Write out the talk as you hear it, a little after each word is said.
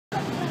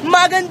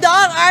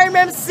magandang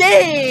RMC!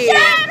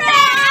 Siyempre,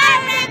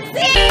 RMC!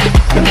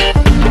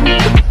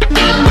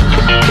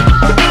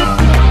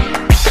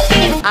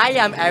 I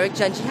am Eric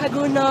Janji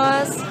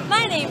Hagunos.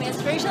 My name is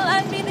Rachel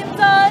Ann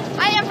Binimton.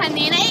 I am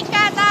Hanina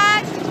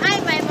Ikatag.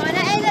 I'm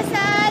Maimona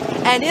Elasan.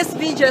 And this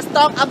video is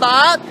talk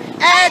about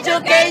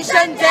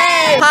Education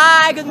Day!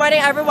 Hi! Good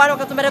morning everyone!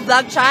 Welcome to my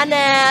vlog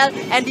channel!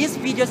 And this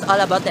video is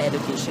all about the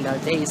Educational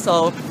Day.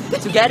 So,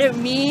 together with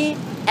me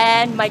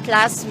and my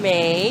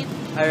classmate,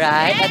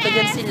 alright, ito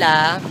yun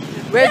sila,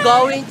 we're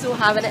going to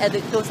have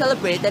to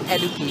celebrate an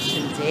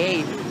Education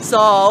Day.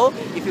 So,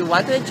 if you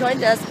want to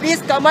join us, please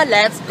come on,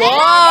 let's go!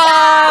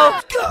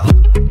 Let's go!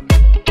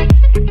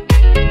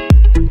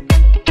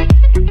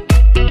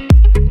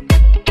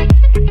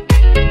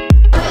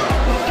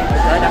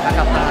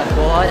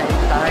 Nakakapagod, I'm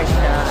tired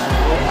na.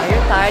 Are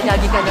you tired?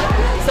 Lagi ka na.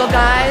 So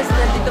guys,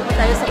 nandito po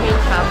tayo sa main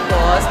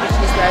campus, which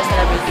is we are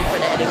celebrating for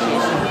the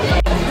Education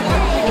Day.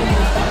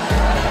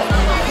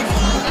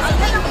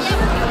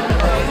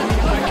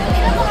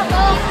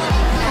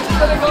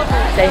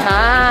 Say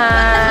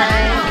hi!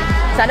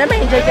 Sana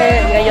ma-enjoy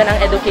kayo ngayon ang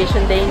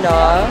Education Day,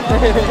 no?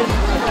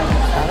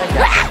 Oh my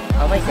God.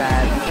 Oh my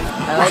God.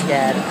 Oh my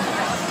God.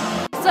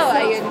 So,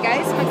 ayun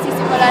guys,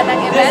 magsisimula ng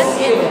event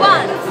in 1,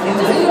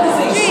 2,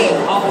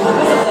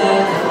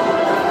 3.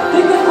 The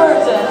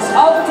convergence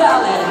of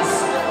talents.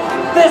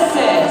 This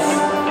is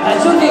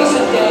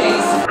Education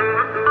Days.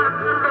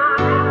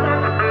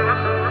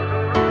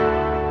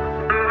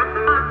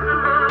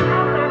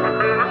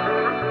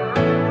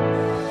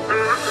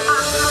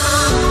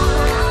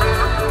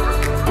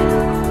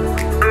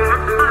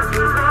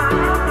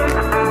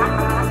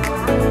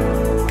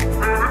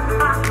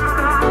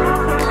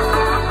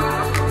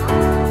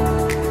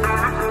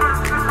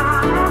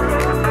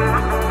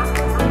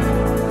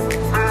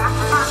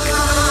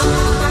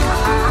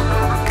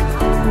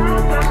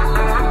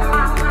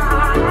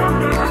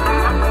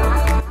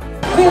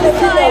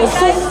 Filipino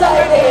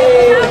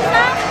Society!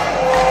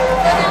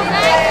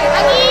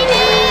 Ang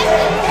init!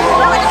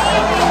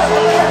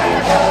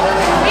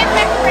 With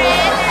my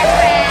friend,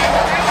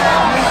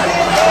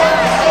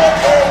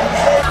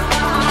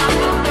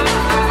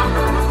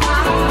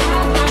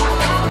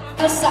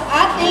 sa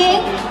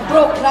ating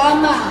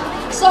programa.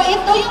 So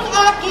ito yung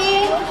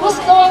aking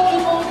gustong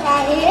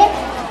imungkahi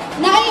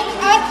na yung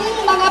ating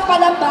mga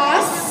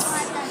palabas,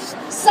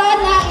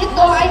 sana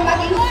ito ay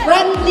maging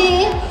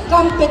friendly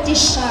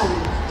competition.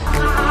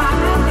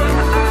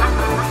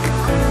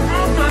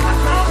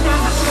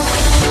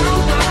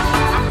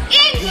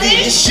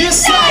 English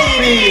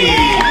Society!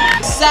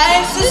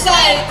 Science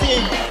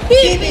Society!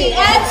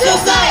 PBN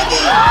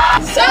Society!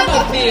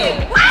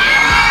 Summerfield!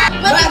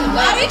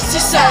 Mathematics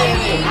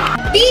Society!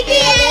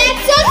 PBN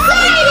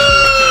Society!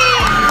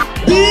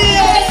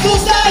 BS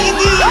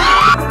Society!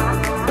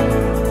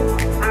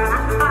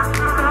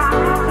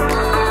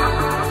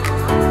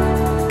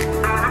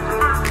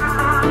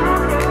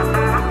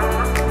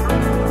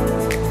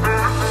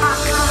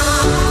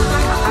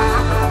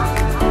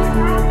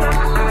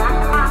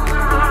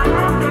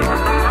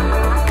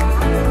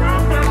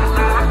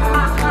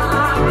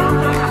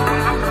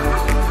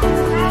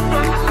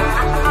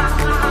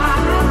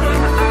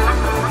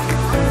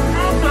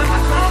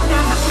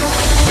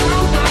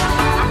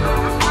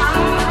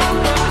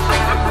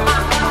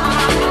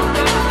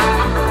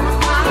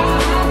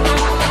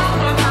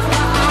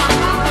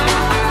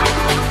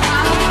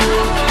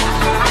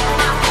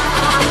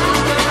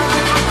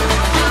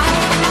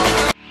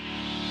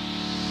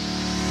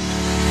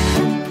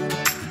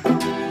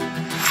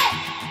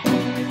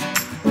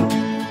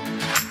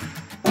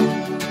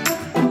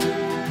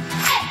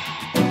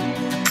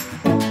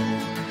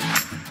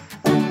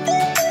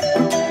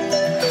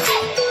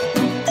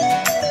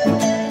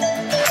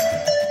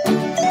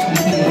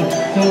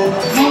 So,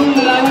 nung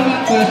nalaman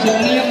ng question,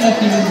 ano yung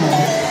na-feel mo?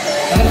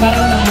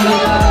 Parang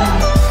namulat ka.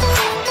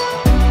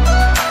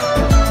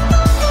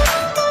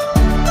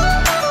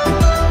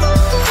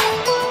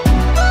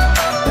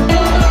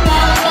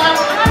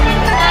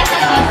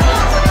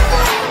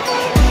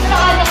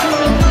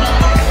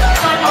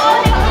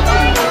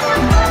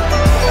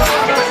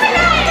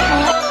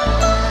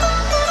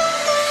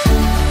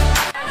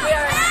 We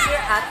are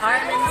here at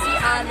RMC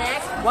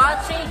Annex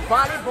watching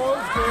volleyball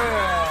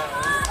girls.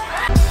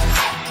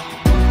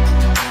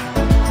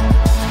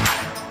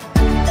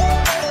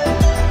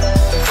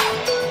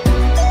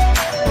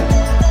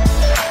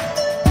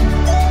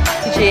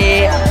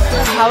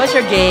 How was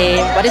your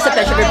game? What is the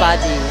pleasure of your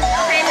body?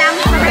 Okay lang,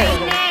 mainit.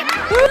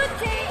 Good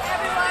day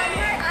everyone,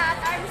 we're at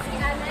RMC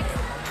Annex.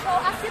 So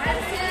as you can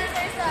see,